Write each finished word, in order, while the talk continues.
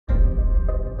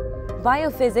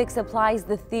Biophysics applies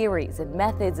the theories and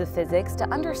methods of physics to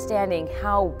understanding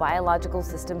how biological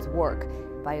systems work.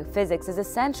 Biophysics is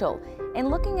essential in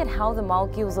looking at how the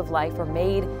molecules of life are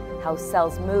made, how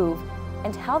cells move,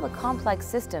 and how the complex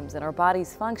systems in our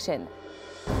bodies function.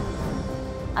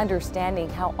 Understanding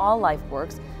how all life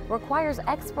works requires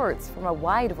experts from a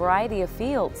wide variety of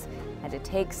fields, and it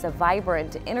takes a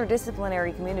vibrant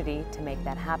interdisciplinary community to make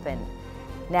that happen.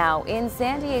 Now, in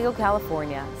San Diego,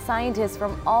 California, scientists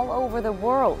from all over the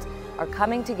world are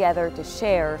coming together to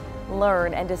share,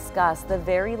 learn, and discuss the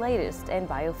very latest in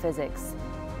biophysics.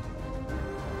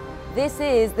 This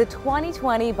is the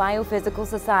 2020 Biophysical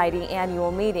Society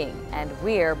annual meeting, and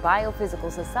we're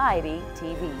Biophysical Society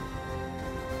TV.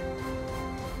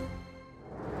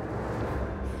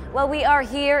 Well, we are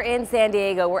here in San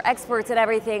Diego. We're experts in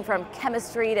everything from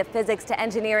chemistry to physics to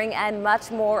engineering, and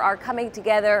much more are coming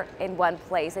together in one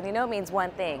place. And you know it means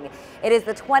one thing. It is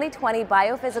the 2020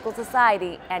 Biophysical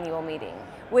Society annual meeting.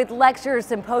 With lectures,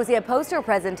 symposia, poster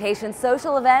presentations,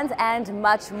 social events, and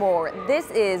much more.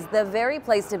 This is the very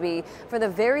place to be for the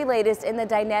very latest in the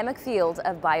dynamic field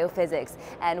of biophysics.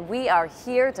 And we are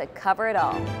here to cover it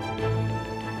all.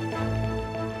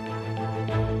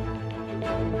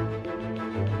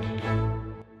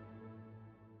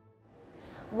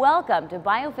 Welcome to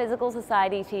Biophysical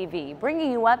Society TV,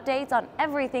 bringing you updates on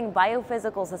everything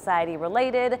Biophysical Society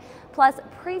related, plus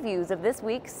previews of this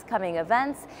week's coming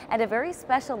events, and a very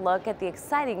special look at the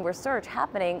exciting research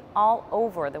happening all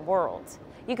over the world.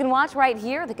 You can watch right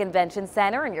here at the Convention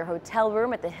Center, in your hotel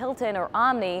room at the Hilton or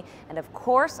Omni, and of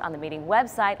course on the meeting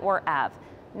website or app.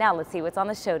 Now let's see what's on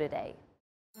the show today.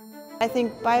 I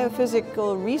think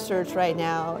biophysical research right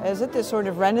now is at this sort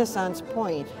of renaissance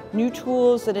point. New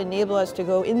tools that enable us to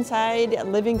go inside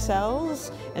living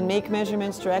cells and make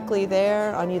measurements directly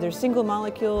there on either single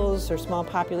molecules or small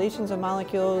populations of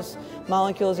molecules,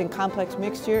 molecules in complex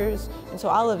mixtures. And so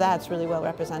all of that's really well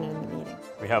represented in the meeting.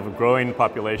 We have a growing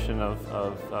population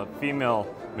of female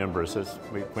members.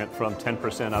 We went from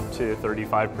 10% up to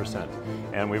 35%,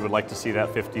 and we would like to see that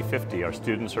 50-50. Our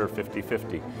students are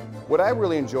 50-50. What I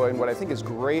really enjoy and what I think is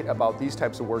great about these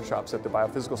types of workshops at the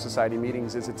Biophysical Society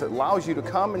meetings is it allows you to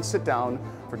come and sit down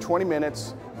for 20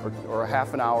 minutes or a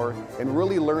half an hour and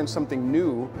really learn something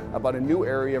new about a new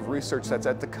area of research that's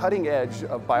at the cutting edge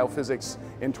of biophysics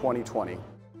in 2020.